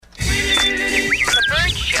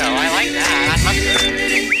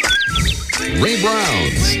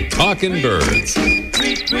Brown's Talking Birds.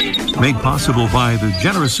 Made possible by the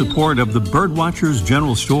generous support of the Birdwatchers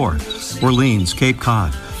General Store, Orleans, Cape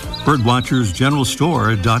Cod.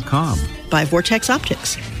 Birdwatchersgeneralstore.com. By Vortex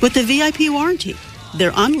Optics with the VIP warranty,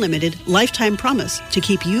 their unlimited lifetime promise to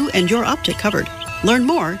keep you and your optic covered. Learn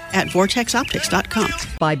more at vortexoptics.com.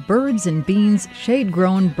 By Birds and Beans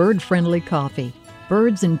shade-grown bird-friendly coffee.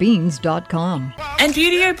 birdsandbeans.com. And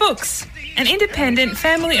Beautyo Books, an independent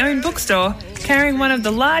family-owned bookstore carrying one of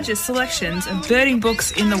the largest selections of birding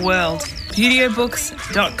books in the world.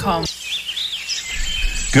 BeautyOBooks.com.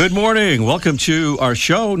 Good morning. Welcome to our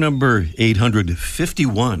show number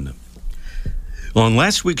 851. On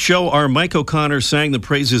last week's show, our Mike O'Connor sang the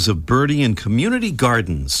praises of birding in community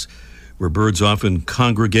gardens, where birds often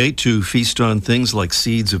congregate to feast on things like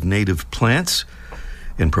seeds of native plants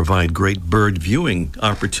and provide great bird viewing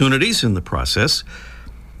opportunities in the process.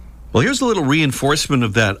 Well, here's a little reinforcement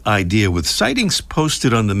of that idea with sightings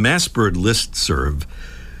posted on the Mass Bird listserv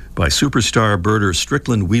by superstar birder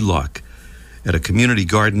Strickland Wheelock at a community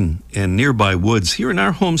garden and nearby woods here in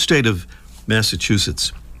our home state of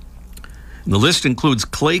Massachusetts. And the list includes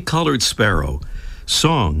clay-colored sparrow,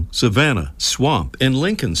 song, savanna, swamp, and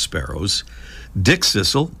Lincoln sparrows,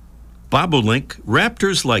 dickcissel, bobolink,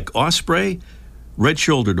 raptors like osprey,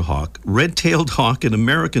 red-shouldered hawk, red-tailed hawk, and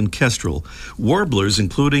American kestrel, warblers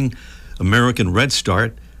including American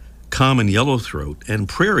redstart, common yellowthroat, and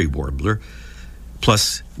prairie warbler,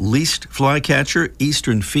 plus least flycatcher,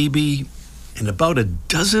 eastern phoebe, and about a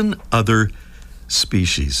dozen other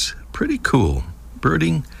species. Pretty cool.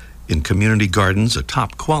 Birding in community gardens, a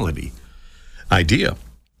top quality idea.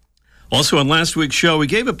 Also on last week's show, we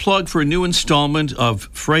gave a plug for a new installment of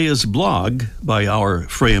Freya's blog by our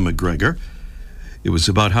Freya McGregor. It was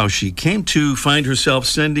about how she came to find herself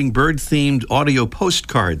sending bird-themed audio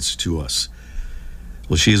postcards to us.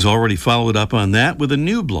 Well, she has already followed up on that with a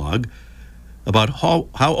new blog about how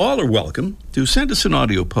all are welcome to send us an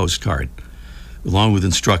audio postcard, along with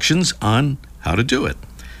instructions on how to do it.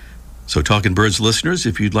 So Talking Birds listeners,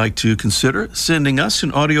 if you'd like to consider sending us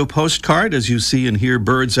an audio postcard as you see and hear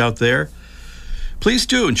birds out there, please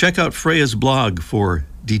do, and check out Freya's blog for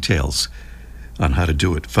details on how to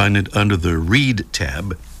do it. Find it under the Read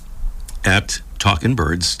tab at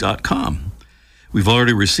talkingbirds.com. We've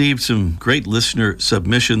already received some great listener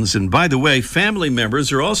submissions, and by the way, family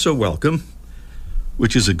members are also welcome,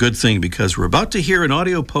 which is a good thing because we're about to hear an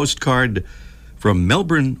audio postcard from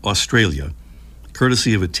Melbourne, Australia,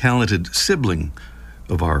 courtesy of a talented sibling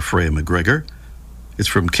of our Freya McGregor. It's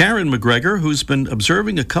from Karen McGregor, who's been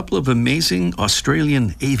observing a couple of amazing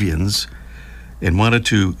Australian avians and wanted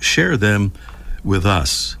to share them with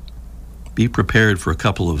us. Be prepared for a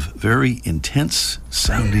couple of very intense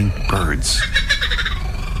sounding birds.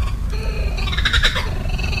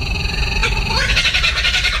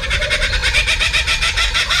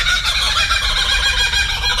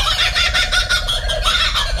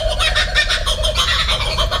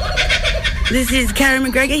 This is Karen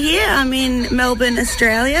McGregor here. I'm in Melbourne,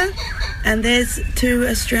 Australia, and there's two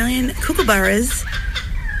Australian kookaburras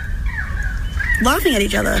laughing at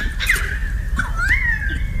each other.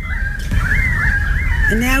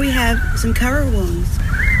 And now we have some currawongs.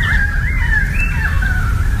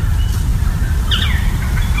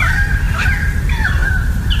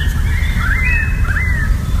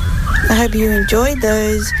 I hope you enjoyed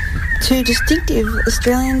those two distinctive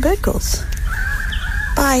Australian bird calls.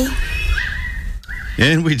 Bye.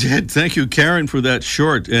 And we did. Thank you, Karen, for that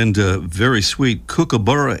short and very sweet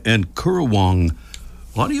kookaburra and currawong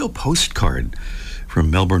audio postcard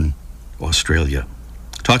from Melbourne, Australia.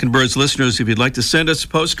 Talking Birds listeners, if you'd like to send us a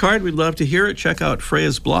postcard, we'd love to hear it. Check out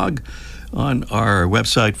Freya's blog on our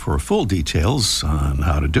website for full details on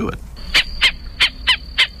how to do it.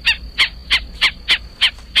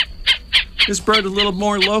 This bird a little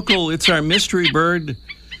more local. It's our mystery bird.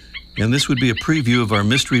 And this would be a preview of our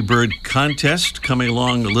mystery bird contest coming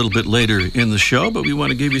along a little bit later in the show. But we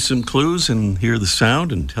want to give you some clues and hear the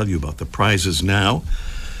sound and tell you about the prizes now.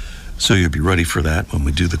 So you'll be ready for that when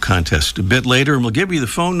we do the contest a bit later. And we'll give you the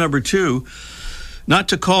phone number, too. Not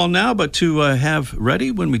to call now, but to have ready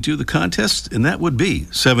when we do the contest. And that would be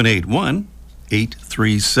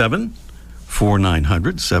 781-837-4900.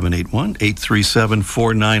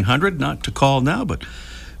 781-837-4900. Not to call now, but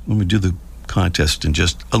when we do the contest in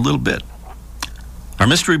just a little bit. Our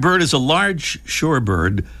mystery bird is a large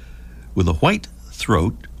shorebird with a white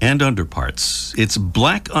throat and underparts. It's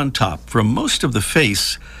black on top from most of the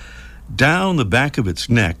face down the back of its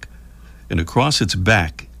neck and across its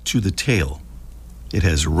back to the tail. It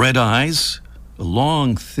has red eyes, a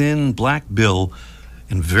long, thin black bill,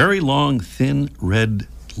 and very long, thin red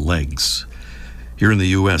legs. Here in the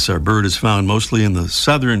U.S., our bird is found mostly in the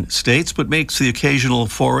southern states, but makes the occasional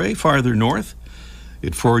foray farther north.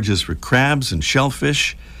 It forages for crabs and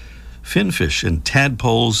shellfish, finfish, and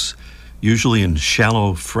tadpoles, usually in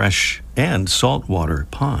shallow, fresh, and saltwater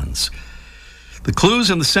ponds. The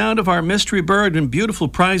clues and the sound of our mystery bird and beautiful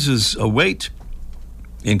prizes await,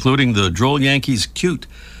 including the Droll Yankees cute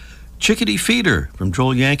chickadee feeder from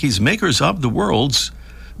Droll Yankees, makers of the world's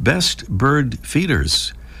best bird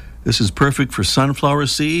feeders. This is perfect for sunflower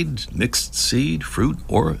seed, mixed seed, fruit,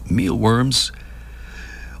 or mealworms.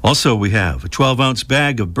 Also, we have a 12-ounce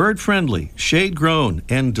bag of bird-friendly, shade-grown,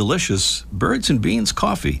 and delicious Birds and Beans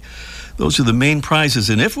coffee. Those are the main prizes.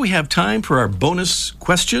 And if we have time for our bonus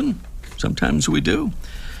question, sometimes we do,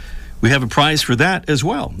 we have a prize for that as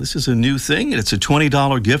well. This is a new thing, and it's a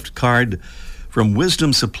 $20 gift card from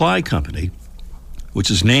Wisdom Supply Company,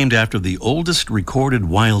 which is named after the oldest recorded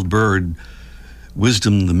wild bird,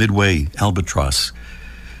 Wisdom the Midway albatross.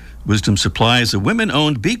 Wisdom Supply is a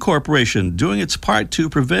women-owned B Corporation doing its part to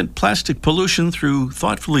prevent plastic pollution through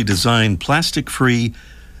thoughtfully designed plastic-free,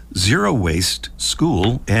 zero-waste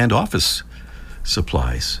school and office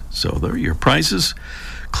supplies. So there are your prizes,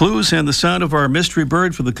 clues, and the sound of our mystery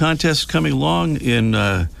bird for the contest coming along in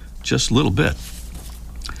just a little bit.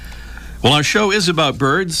 Well, our show is about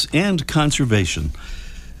birds and conservation.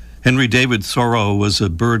 Henry David Thoreau was a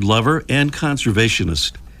bird lover and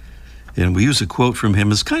conservationist, and we use a quote from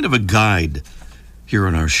him as kind of a guide here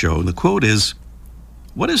on our show. And the quote is,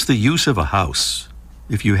 "What is the use of a house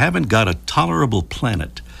if you haven't got a tolerable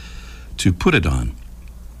planet to put it on?"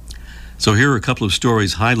 So here are a couple of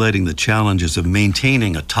stories highlighting the challenges of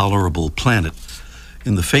maintaining a tolerable planet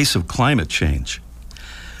in the face of climate change.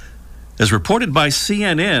 As reported by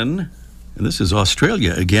CNN, and this is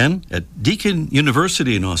Australia again, at Deakin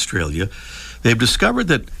University in Australia, they've discovered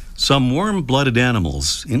that some warm-blooded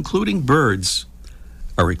animals, including birds,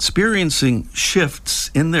 are experiencing shifts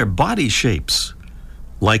in their body shapes,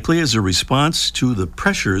 likely as a response to the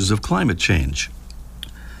pressures of climate change.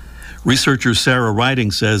 Researcher Sarah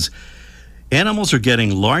Riding says animals are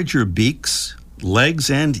getting larger beaks, legs,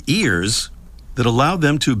 and ears that allow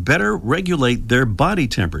them to better regulate their body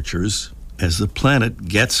temperatures as the planet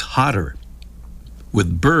gets hotter,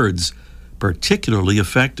 with birds particularly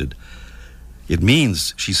affected. It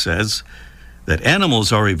means, she says, that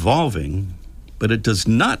animals are evolving, but it does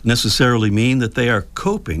not necessarily mean that they are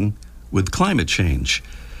coping with climate change.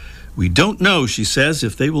 We don't know, she says,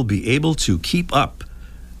 if they will be able to keep up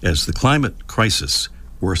as the climate crisis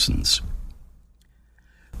worsens.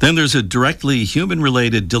 Then there's a directly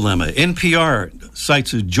human-related dilemma. NPR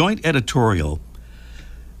cites a joint editorial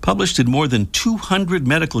published in more than 200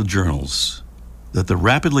 medical journals that the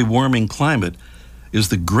rapidly warming climate is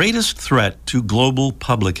the greatest threat to global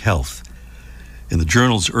public health. And the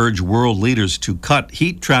journals urge world leaders to cut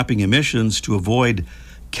heat-trapping emissions to avoid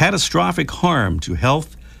catastrophic harm to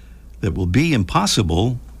health that will be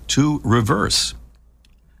impossible to reverse.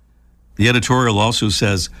 The editorial also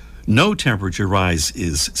says no temperature rise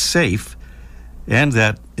is safe, and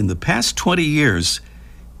that in the past 20 years,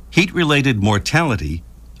 heat-related mortality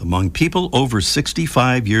among people over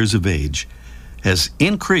 65 years of age has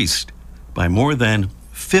increased by more than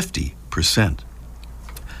 50%.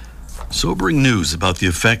 Sobering news about the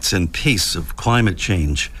effects and pace of climate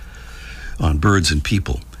change on birds and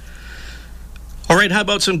people. All right, how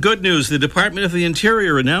about some good news? The Department of the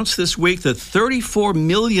Interior announced this week that $34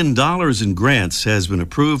 million in grants has been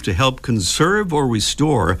approved to help conserve or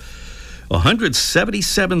restore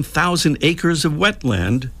 177,000 acres of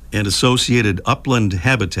wetland and associated upland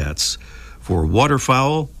habitats for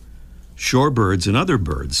waterfowl, shorebirds, and other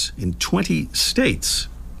birds in 20 states.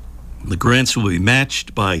 The grants will be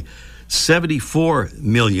matched by $74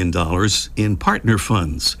 million in partner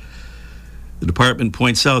funds. The department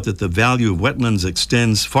points out that the value of wetlands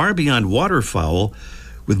extends far beyond waterfowl,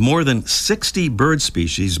 with more than 60 bird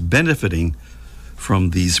species benefiting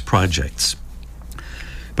from these projects.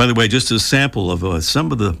 By the way, just a sample of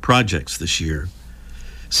some of the projects this year.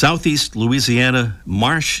 Southeast Louisiana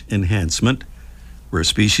marsh enhancement, where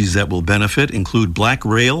species that will benefit include black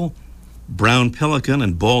rail, brown pelican,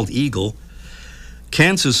 and bald eagle.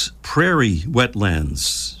 Kansas prairie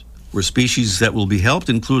wetlands, where species that will be helped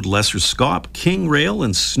include lesser scaup, king rail,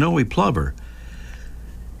 and snowy plover.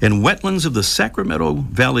 And wetlands of the Sacramento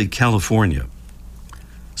Valley, California.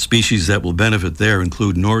 Species that will benefit there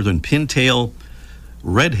include northern pintail,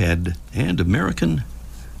 redhead, and American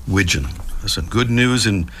widgeon. That's some good news.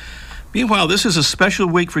 And meanwhile, this is a special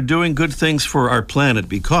week for doing good things for our planet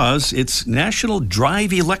because it's National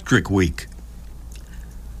Drive Electric Week,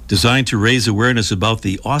 designed to raise awareness about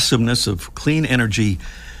the awesomeness of clean energy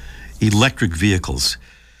electric vehicles.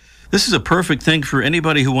 This is a perfect thing for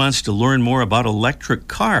anybody who wants to learn more about electric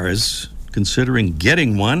cars, considering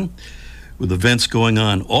getting one, with events going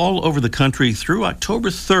on all over the country through October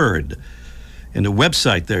 3rd. And a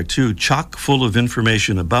website there, too, chock full of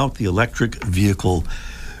information about the electric vehicle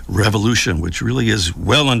revolution, which really is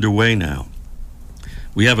well underway now.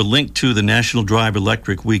 We have a link to the National Drive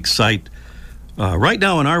Electric Week site right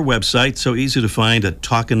now on our website, so easy to find at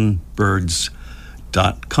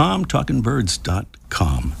talkingbirds.com,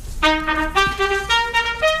 talkingbirds.com.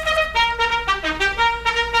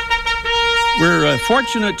 We're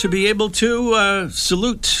fortunate to be able to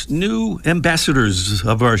salute new ambassadors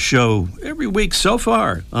of our show every week so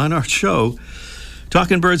far on our show.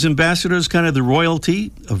 Talking Birds ambassadors, kind of the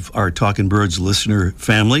royalty of our Talking Birds listener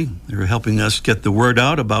family. They're helping us get the word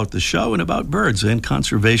out about the show and about birds and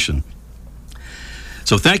conservation.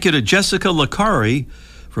 So thank you to Jessica Licari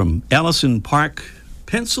from Allison Park,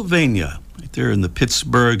 Pennsylvania, right there in the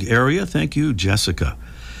Pittsburgh area. Thank you, Jessica.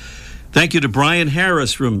 Thank you to Brian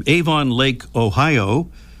Harris from Avon Lake, Ohio,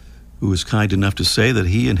 who was kind enough to say that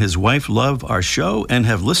he and his wife love our show and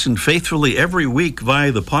have listened faithfully every week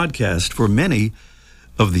via the podcast for many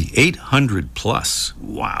of the 800 plus.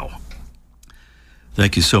 Wow.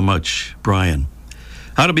 Thank you so much, Brian.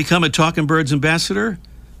 How to become a Talking Birds ambassador?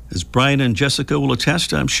 As Brian and Jessica will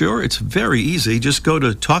attest, I'm sure, it's very easy. Just go to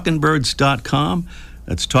talkingbirds.com.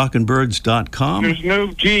 That's talkingbirds.com. There's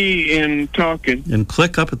no G in talking. And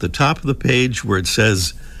click up at the top of the page where it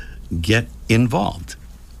says Get Involved.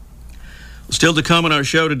 Still to come on our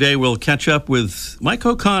show today, we'll catch up with Mike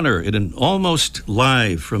O'Connor in an almost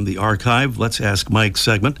live from the archive Let's Ask Mike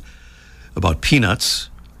segment about peanuts,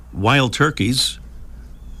 wild turkeys,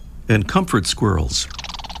 and comfort squirrels.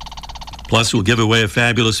 Plus, we'll give away a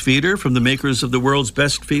fabulous feeder from the makers of the world's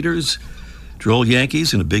best feeders, Droll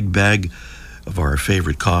Yankees, and a big bag of our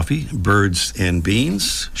favorite coffee, Birds and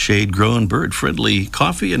Beans, shade-grown, bird-friendly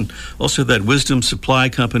coffee, and also that Wisdom Supply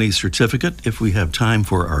Company certificate if we have time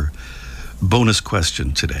for our bonus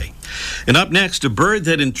question today. And up next, a bird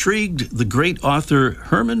that intrigued the great author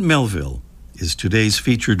Herman Melville is today's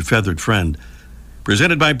featured feathered friend.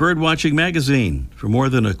 Presented by Birdwatching Magazine. For more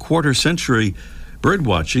than a quarter century,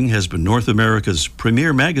 Birdwatching has been North America's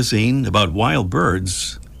premier magazine about wild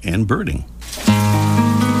birds and birding.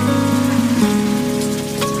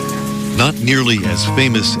 Not nearly as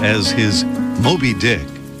famous as his Moby Dick,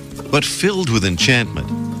 but filled with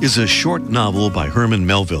enchantment, is a short novel by Herman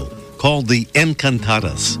Melville called The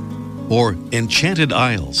Encantadas, or Enchanted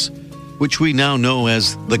Isles, which we now know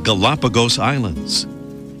as the Galapagos Islands.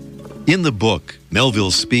 In the book,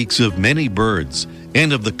 Melville speaks of many birds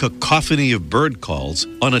and of the cacophony of bird calls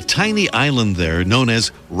on a tiny island there known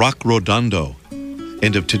as Rock Rodondo.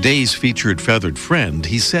 And of today's featured feathered friend,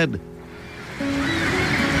 he said,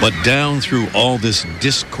 "But down through all this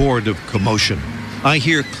discord of commotion, I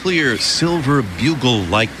hear clear silver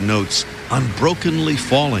bugle-like notes unbrokenly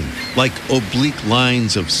falling like oblique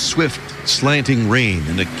lines of swift, slanting rain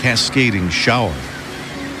in a cascading shower.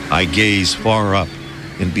 I gaze far up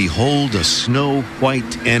and behold a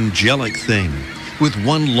snow-white angelic thing with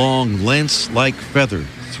one long lance-like feather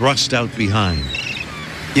thrust out behind.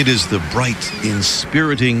 It is the bright,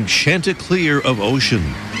 inspiriting chanticleer of ocean,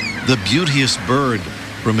 the beauteous bird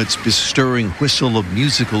from its bestirring whistle of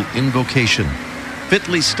musical invocation,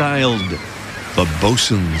 fitly styled the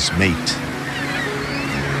bosun's mate."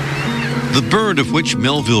 The bird of which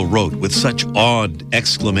Melville wrote with such awed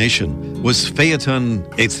exclamation was Phaeton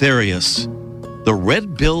aetherius, the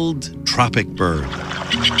red-billed tropic bird.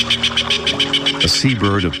 A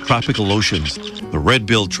seabird of tropical oceans, the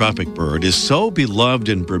red-billed tropic bird is so beloved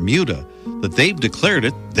in Bermuda that they've declared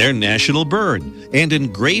it their national bird and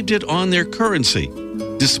engraved it on their currency,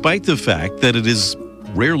 despite the fact that it is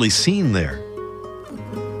rarely seen there.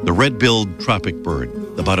 The red-billed tropic bird,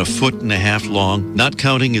 about 1.5 feet long, not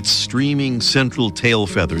counting its streaming central tail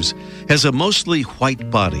feathers, has a mostly white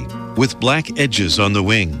body with black edges on the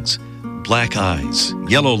wings, black eyes,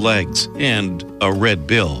 yellow legs, and a red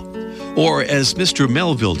bill. Or, as Mr.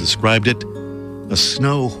 Melville described it, a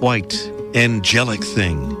snow-white, angelic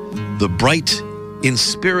thing, the bright,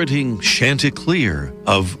 inspiriting chanticleer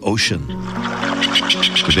of ocean.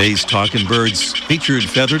 Today's Talking Birds featured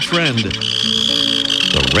feathered friend,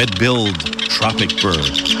 the red-billed tropic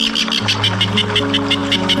bird.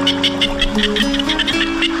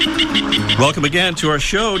 Welcome again to our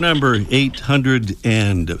show number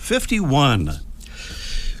 851.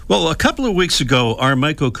 Well, a couple of weeks ago, our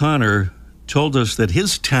Mike O'Connor told us that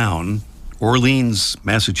his town, Orleans,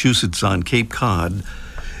 Massachusetts on Cape Cod,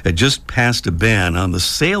 had just passed a ban on the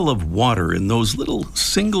sale of water in those little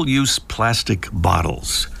single-use plastic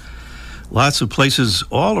bottles. Lots of places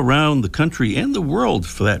all around the country and the world,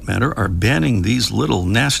 for that matter, are banning these little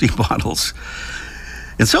nasty bottles.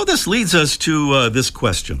 And so this leads us to this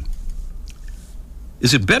question.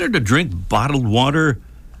 Is it better to drink bottled water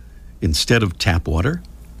instead of tap water?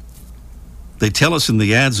 They tell us in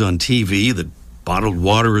the ads on TV that bottled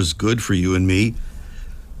water is good for you and me.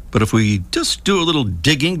 But if we just do a little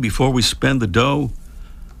digging before we spend the dough,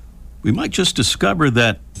 we might just discover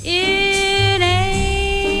that it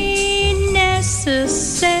ain't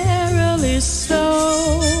necessarily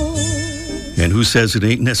so. And who says it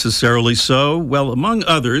ain't necessarily so? Well, among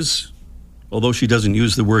others, although she doesn't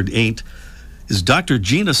use the word ain't, is Dr.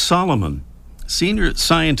 Gina Solomon, senior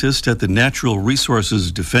scientist at the Natural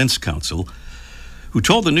Resources Defense Council, who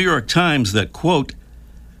told the New York Times that, quote,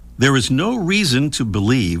 there is no reason to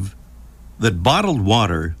believe that bottled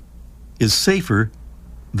water is safer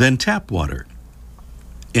than tap water,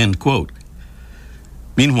 end quote.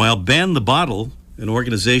 Meanwhile, Ban the Bottle, an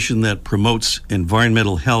organization that promotes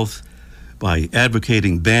environmental health by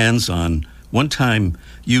advocating bans on one-time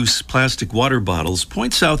use plastic water bottles,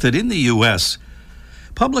 points out that in the U.S.,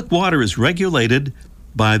 public water is regulated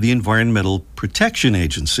by the Environmental Protection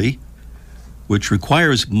Agency, which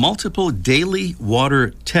requires multiple daily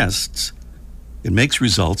water tests and makes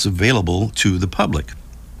results available to the public.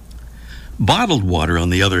 Bottled water, on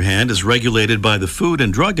the other hand, is regulated by the Food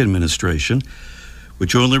and Drug Administration,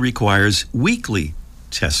 which only requires weekly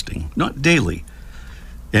testing, not daily,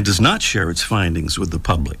 and does not share its findings with the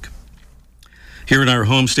public. Here in our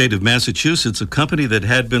home state of Massachusetts, a company that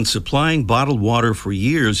had been supplying bottled water for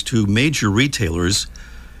years to major retailers,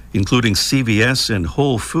 including CVS and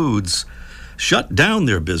Whole Foods, shut down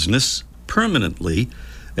their business permanently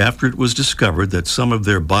after it was discovered that some of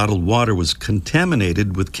their bottled water was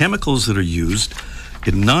contaminated with chemicals that are used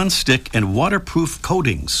in nonstick and waterproof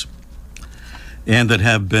coatings and that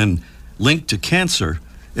have been linked to cancer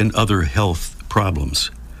and other health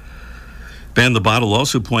problems. Ban the Bottle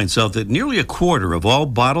also points out that nearly a quarter of all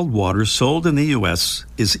bottled water sold in the U.S.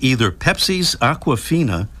 is either Pepsi's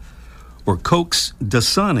Aquafina or Coke's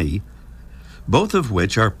Dasani, both of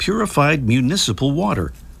which are purified municipal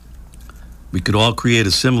water. We could all create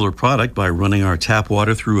a similar product by running our tap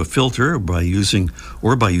water through a filter or by using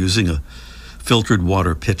a filtered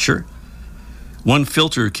water pitcher. One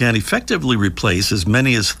filter can effectively replace as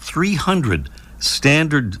many as 300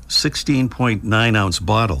 standard 16.9-ounce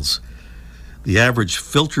bottles. The average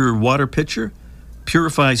filtered water pitcher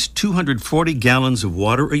purifies 240 gallons of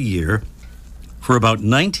water a year for about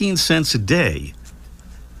 19 cents a day.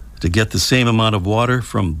 To get the same amount of water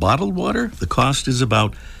from bottled water, the cost is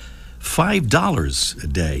about $5 a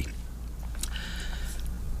day.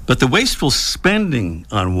 But the wasteful spending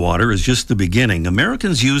on water is just the beginning.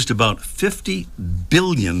 Americans used about 50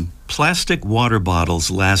 billion plastic water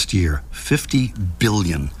bottles last year. 50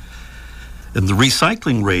 billion. And the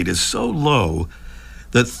recycling rate is so low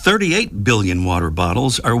that 38 billion water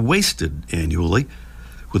bottles are wasted annually,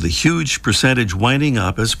 with a huge percentage winding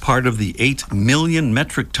up as part of the 8 million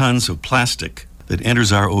metric tons of plastic that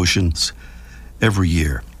enters our oceans every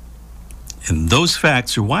year. And those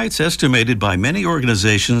facts are why it's estimated by many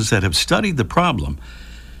organizations that have studied the problem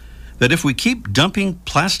that if we keep dumping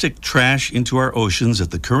plastic trash into our oceans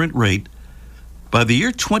at the current rate, by the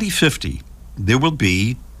year 2050, there will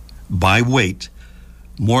be, by weight,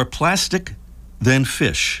 more plastic than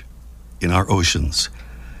fish in our oceans.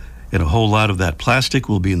 And a whole lot of that plastic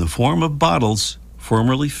will be in the form of bottles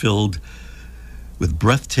formerly filled with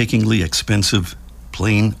breathtakingly expensive,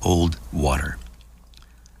 plain old water.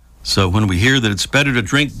 So when we hear that it's better to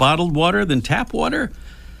drink bottled water than tap water,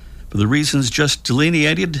 for the reasons just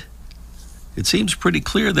delineated, it seems pretty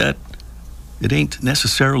clear that it ain't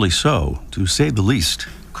necessarily so, to say the least.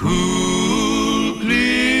 Cool,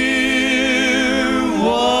 clear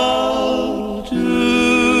water.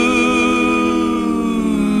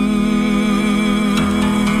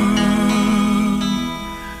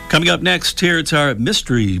 Coming up next, here it's our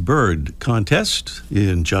Mystery Bird contest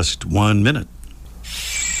in just 1 minute.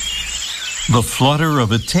 The flutter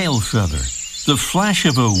of a tail feather, the flash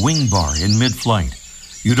of a wing bar in mid-flight.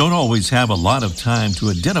 You don't always have a lot of time to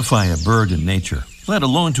identify a bird in nature, let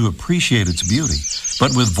alone to appreciate its beauty.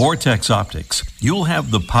 But with Vortex Optics, you'll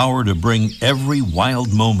have the power to bring every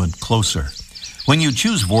wild moment closer. When you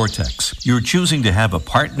choose Vortex, you're choosing to have a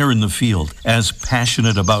partner in the field as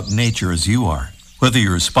passionate about nature as you are. Whether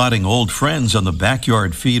you're spotting old friends on the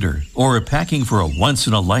backyard feeder or packing for a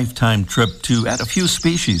once-in-a-lifetime trip to add a few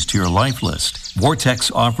species to your life list,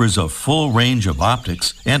 Vortex offers a full range of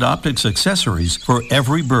optics and optics accessories for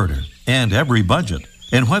every birder and every budget.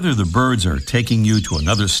 And whether the birds are taking you to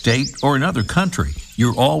another state or another country,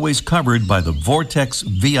 you're always covered by the Vortex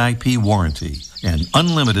VIP warranty, an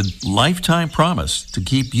unlimited lifetime promise to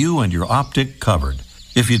keep you and your optic covered.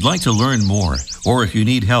 If you'd like to learn more, or if you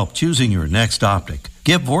need help choosing your next optic,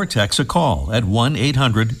 give Vortex a call at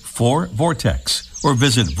 1-800-4VORTEX or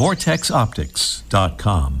visit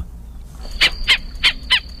vortexoptics.com.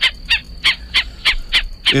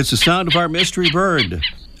 It's the sound of our mystery bird.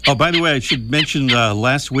 Oh, by the way, I should mention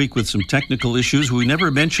last week with some technical issues, we never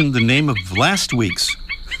mentioned the name of last week's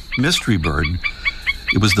mystery bird.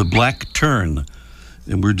 It was the black tern.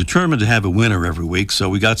 And we're determined to have a winner every week, so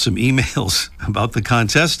we got some emails about the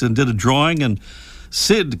contest and did a drawing, and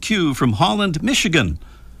Sid Q from Holland, Michigan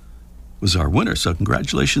was our winner. So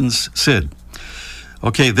congratulations, Sid.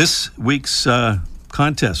 Okay, this week's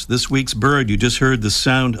contest, this week's bird, you just heard the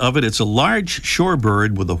sound of it. It's a large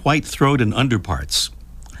shorebird with a white throat and underparts.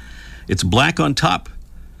 It's black on top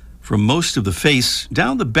from most of the face,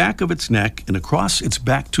 down the back of its neck, and across its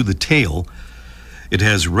back to the tail. It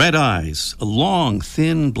has red eyes, a long,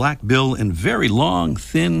 thin black bill, and very long,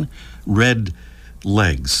 thin red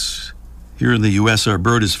legs. Here in the U.S., our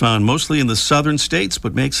bird is found mostly in the southern states,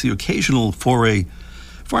 but makes the occasional foray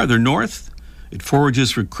farther north. It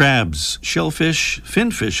forages for crabs, shellfish,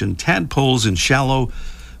 finfish, and tadpoles in shallow,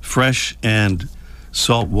 fresh, and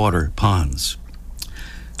saltwater ponds.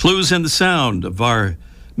 Clues and the sound of our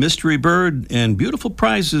mystery bird and beautiful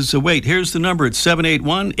prizes await. Here's the number. It's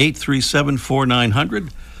 781-837-4900.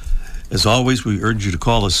 As always, we urge you to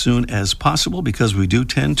call as soon as possible because we do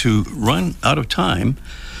tend to run out of time.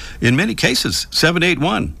 In many cases,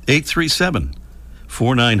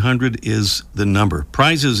 781-837-4900 is the number.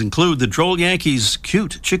 Prizes include the Droll Yankees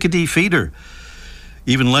Cute Chickadee Feeder.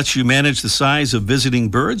 Even lets you manage the size of visiting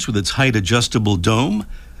birds with its height-adjustable dome.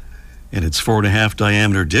 And its 4.5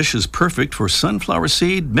 diameter dish is perfect for sunflower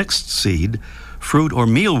seed, mixed seed, fruit, or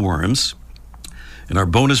mealworms. And our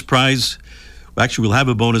bonus prize, actually we'll have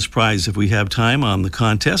a bonus prize if we have time on the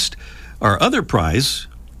contest. Our other prize,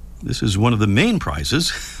 this is one of the main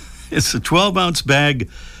prizes, it's a 12-ounce bag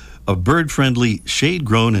of bird-friendly,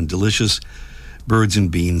 shade-grown, and delicious Birds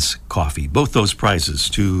and Beans coffee. Both those prizes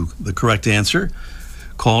to the correct answer.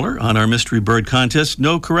 Caller on our mystery bird contest.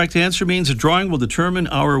 No correct answer means a drawing will determine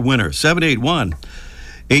our winner.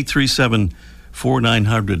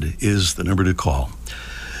 781-837-4900 is the number to call.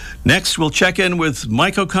 Next, we'll check in with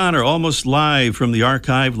Mike O'Connor, almost live from the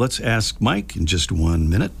archive. Let's ask Mike in just 1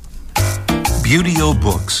 minute. Beauty-O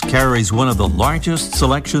Books carries one of the largest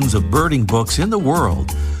selections of birding books in the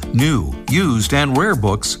world. New, used, and rare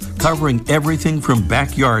books covering everything from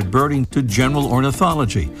backyard birding to general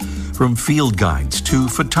ornithology. From field guides to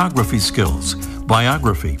photography skills,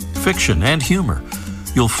 biography, fiction, and humor.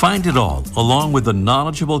 You'll find it all, along with the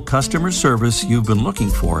knowledgeable customer service you've been looking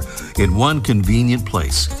for in one convenient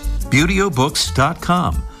place.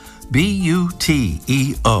 BeautyOBooks.com.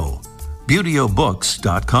 B-U-T-E-O.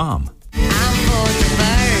 BeautyOBooks.com.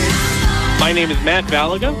 My name is Matt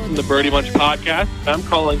Valaga from the Birdie Bunch podcast. I'm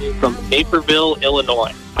calling you from Naperville,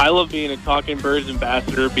 Illinois. I love being a Talking Birds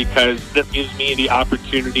ambassador because this gives me the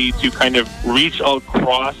opportunity to kind of reach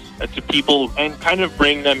across to people and kind of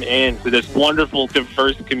bring them into this wonderful,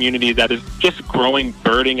 diverse community that is just growing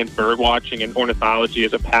birding and bird watching and ornithology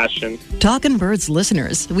as a passion. Talkin' Birds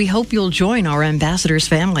listeners, we hope you'll join our ambassadors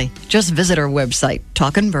family. Just visit our website,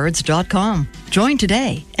 talkinbirds.com. Join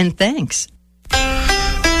today, and thanks.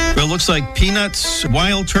 Well, it looks like peanuts,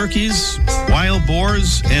 wild turkeys, wild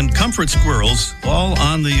boars, and comfort squirrels all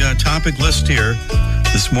on the topic list here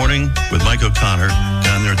this morning with Mike O'Connor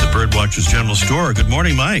down there at the Birdwatchers General Store. Good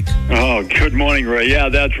morning, Mike. Oh, good morning, Ray. Yeah,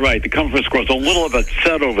 that's right. The comfort squirrels, a little of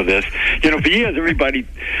upset over this. You know, for years, everybody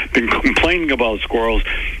been complaining about squirrels,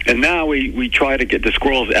 and now we try to get the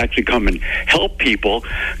squirrels to actually come and help people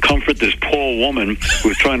comfort this poor woman who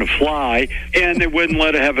was trying to fly, and they wouldn't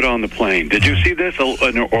let her have it on the plane. Did you see this?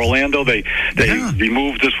 In Orlando, they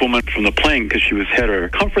removed this woman from the plane because she had her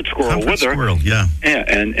comfort squirrel with her. Yeah,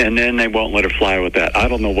 and then they won't let her fly with that. I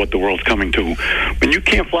don't know what the world's coming to. When you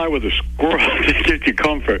can't fly with a squirrel to get you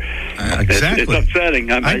comfort, exactly. It's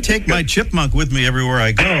upsetting. I take my chipmunk with me everywhere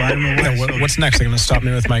I go. I don't know what's next. They're going to stop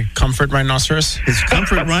me with my comfort rhinoceros? It's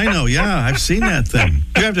comfort rhino, yeah. I've seen that thing.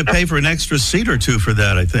 You have to pay for an extra seat or two for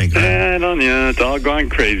that, I think. I don't know. It's all gone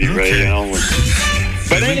crazy, Ray. You know?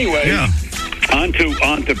 But anyway... Yeah. Onto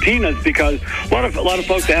peanuts, because a lot of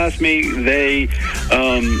folks ask me, they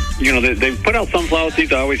put out sunflower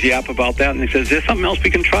seeds. I always yap about that, and they say, is there something else we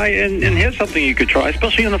can try? And here's something you could try,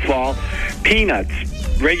 especially in the fall: peanuts.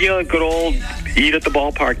 Regular, good old eat at the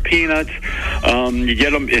ballpark peanuts. You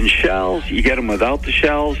get them in shells. You get them without the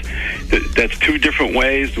shells. That's two different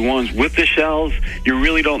ways. The ones with the shells, you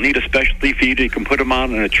really don't need a specialty feeder. You can put them out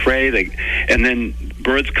on a tray, and then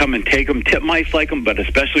birds come and take them. Titmice like them, but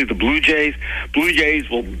especially the blue jays. Blue jays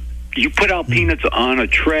will... You put out peanuts on a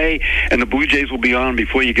tray, and the blue jays will be on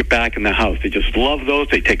before you get back in the house. They just love those.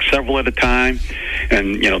 They take several at a time.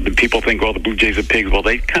 And, the people think, the blue jays are pigs. Well,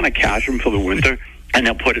 they kind of cache them for the winter. And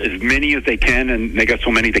they'll put as many as they can, and they got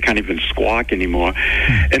so many they can't even squawk anymore.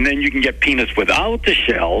 And then you can get peanuts without the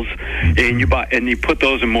shells, and you put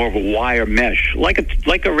those in more of a wire mesh,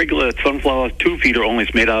 like a regular sunflower tube feeder, only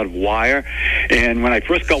it's made out of wire. And when I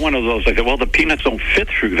first got one of those, I said, well, the peanuts don't fit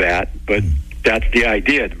through that, but that's the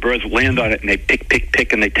idea. The birds land on it, and they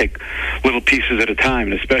pick, and they take little pieces at a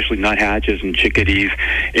time, and especially nuthatches and chickadees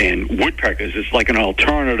and woodpeckers. It's like an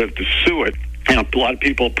alternative to suet. A lot of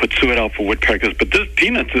people put suet out for woodpeckers, but this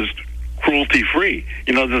peanuts is cruelty-free.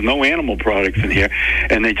 There's no animal products in here,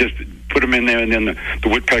 and they just put them in there, and then the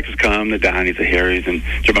woodpeckers come, the downies, the hares, and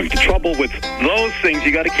chipmunks. The trouble with those things,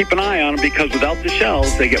 you got to keep an eye on them, because without the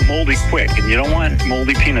shells, they get moldy quick, and you don't want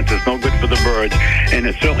moldy peanuts. It's no good for the birds, and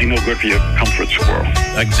it's certainly no good for your comfort squirrel.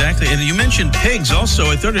 Exactly. And you mentioned pigs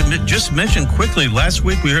also. I thought it just mentioned quickly. Last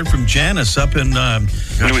week we heard from Janice up in New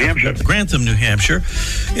Hampshire. Grantham, New Hampshire.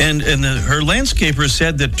 And her landscaper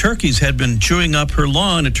said that turkeys had been chewing up her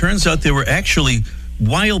lawn. It turns out they were actually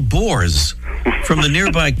wild boars from the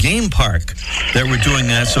nearby game park that were doing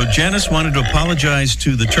that. So Janice wanted to apologize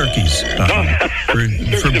to the turkeys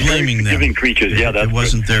for blaming them. Living creatures, yeah, it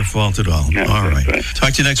wasn't their fault at all. Yeah, all right. Right.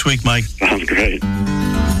 Talk to you next week, Mike. Sounds great.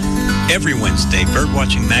 Every Wednesday,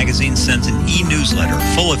 Birdwatching Magazine sends an e-newsletter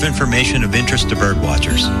full of information of interest to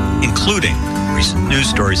birdwatchers, including recent news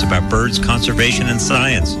stories about birds, conservation, and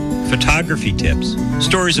science, photography tips,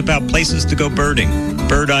 stories about places to go birding,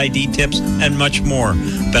 bird ID tips, and much more.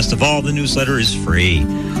 Best of all, the newsletter is free.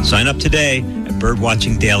 Sign up today at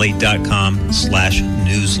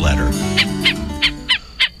birdwatchingdaily.com/newsletter.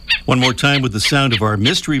 One more time with the sound of our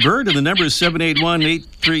mystery bird, and the number is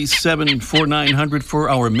 781-837-4900 for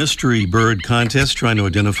our mystery bird contest, trying to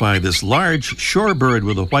identify this large shorebird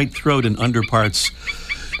with a white throat and underparts.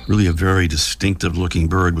 Really a very distinctive looking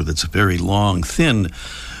bird with its very long, thin,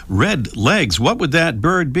 red legs. What would that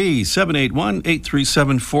bird be?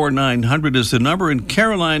 781-837-4900 is the number, and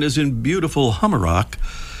Caroline is in beautiful Hummerock,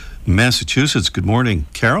 Massachusetts. Good morning,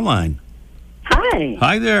 Caroline. Hi.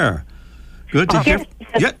 Hi there. Good to hear.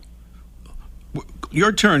 Yeah.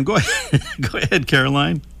 Your turn. Go ahead. Go ahead,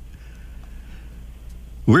 Caroline.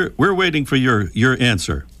 We're waiting for your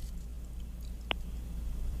answer.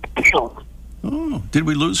 Oh, did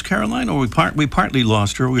we lose Caroline, or we partly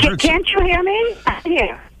lost her? Can't you hear me? I'm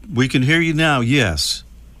here. We can hear you now. Yes.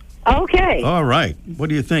 Okay. All right. What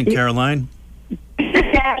do you think, Caroline?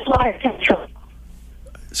 Gadfly Petrel.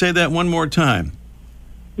 Say that one more time.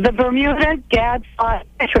 The Bermuda Gadfly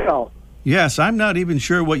Petrel. Yes, I'm not even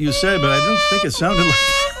sure what you said, but I don't think it sounded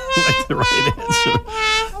like the right answer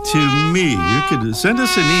to me. You could send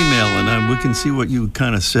us an email, and we can see what you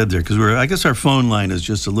kind of said there, because I guess our phone line is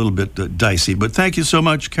just a little bit dicey. But thank you so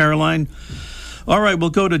much, Caroline. All right,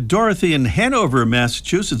 we'll go to Dorothy in Hanover,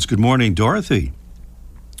 Massachusetts. Good morning, Dorothy.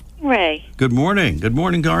 Ray. Good morning. Good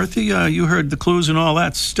morning, Dorothy. You heard the clues and all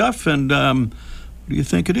that stuff, and what do you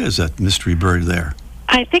think it is, that mystery bird there?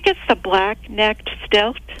 I think it's the black-necked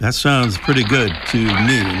stilt. That sounds pretty good to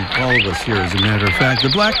me and all of us here, as a matter of fact. The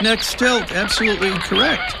black-necked stilt, absolutely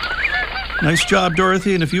correct. Nice job,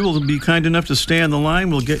 Dorothy, and if you will be kind enough to stay on the line,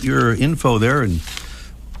 we'll get your info there and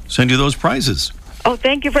send you those prizes. Oh,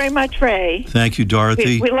 thank you very much, Ray. Thank you,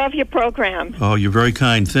 Dorothy. We love your program. Oh, you're very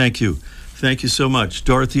kind. Thank you. Thank you so much.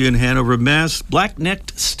 Dorothy in Hanover, Mass.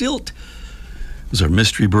 Black-necked stilt is our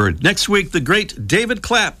mystery bird. Next week, the great David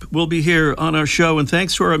Clapp will be here on our show. And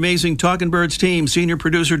thanks to our amazing Talking Birds team, senior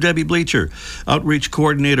producer Debbie Bleacher, outreach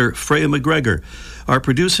coordinator Freya McGregor, our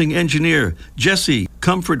producing engineer Jesse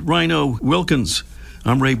Comfort Rhino Wilkins.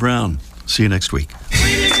 I'm Ray Brown. See you next week.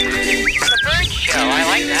 The Bird Show. I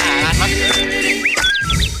like that. I love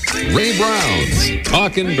it. Ray Brown's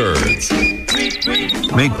Talking Birds.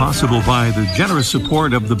 Made possible by the generous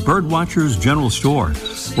support of the Birdwatchers General Store,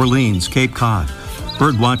 Orleans, Cape Cod.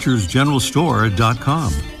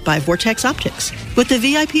 Birdwatchersgeneralstore.com. By Vortex Optics. With the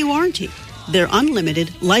VIP warranty, their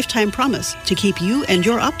unlimited lifetime promise to keep you and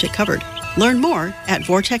your optic covered. Learn more at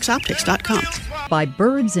vortexoptics.com. By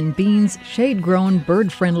Birds and Beans shade-grown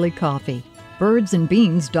bird-friendly coffee.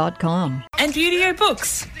 birdsandbeans.com. And Buteo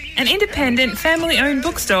Books, an independent family-owned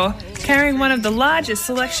bookstore carrying one of the largest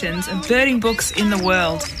selections of birding books in the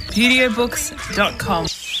world. ButeoBooks.com.